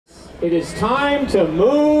It is time to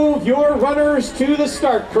move your runners to the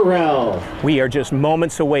start corral. We are just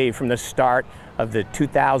moments away from the start of the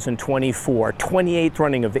 2024 28th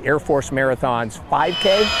running of the Air Force Marathon's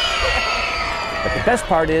 5K. But the best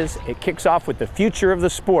part is it kicks off with the future of the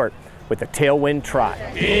sport with the Tailwind Trot.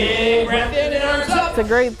 Big breath in and arms up. It's a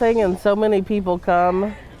great thing and so many people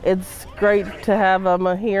come. It's great to have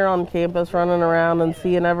them here on campus running around and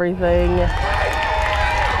seeing everything.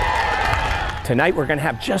 Tonight we're going to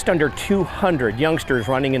have just under 200 youngsters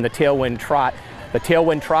running in the Tailwind Trot. The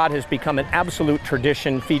Tailwind Trot has become an absolute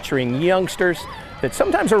tradition featuring youngsters that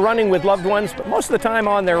sometimes are running with loved ones, but most of the time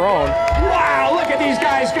on their own. Wow, look at these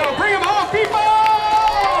guys go. Bring them home, people!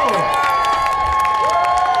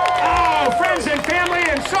 Oh, friends and family,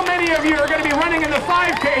 and so many of you are going to be running in the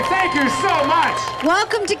 5K. Thank you so much.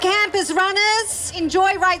 Welcome to campus runners.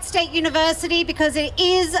 Enjoy Wright State University because it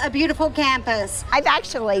is a beautiful campus. I've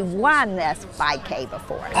actually won this 5K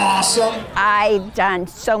before. Awesome. I've done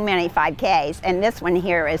so many 5Ks, and this one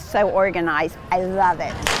here is so organized. I love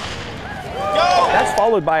it. Go! That's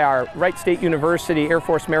followed by our Wright State University Air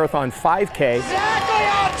Force Marathon 5K, Exactly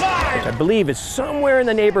on time. which I believe is somewhere in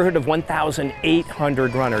the neighborhood of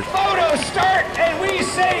 1,800 runners. Photos start, and we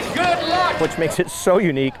say good luck. What makes it so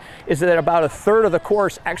unique is that about a third of the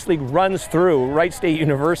course actually runs through Wright State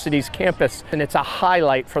University's campus, and it's a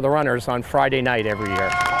highlight for the runners on Friday night every year.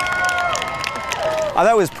 I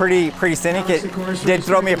thought it was pretty scenic. It did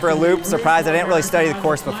throw me for a loop. Surprised I didn't really study the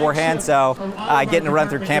course beforehand, so getting to run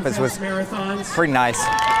through campus was pretty nice.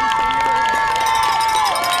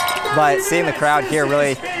 But seeing the crowd here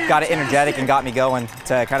really got it energetic and got me going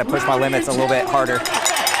to kind of push my limits a little bit harder.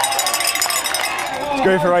 It's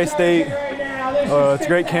great for Wright State. It's a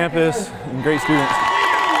great campus and great students.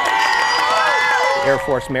 Air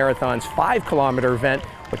Force Marathon's 5-kilometer event,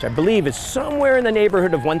 which I believe is somewhere in the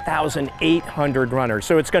neighborhood of 1,800 runners.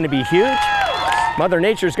 So it's going to be huge. Mother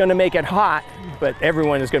Nature's going to make it hot, but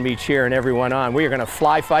everyone is going to be cheering everyone on. We are going to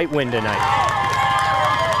fly, fight, win tonight.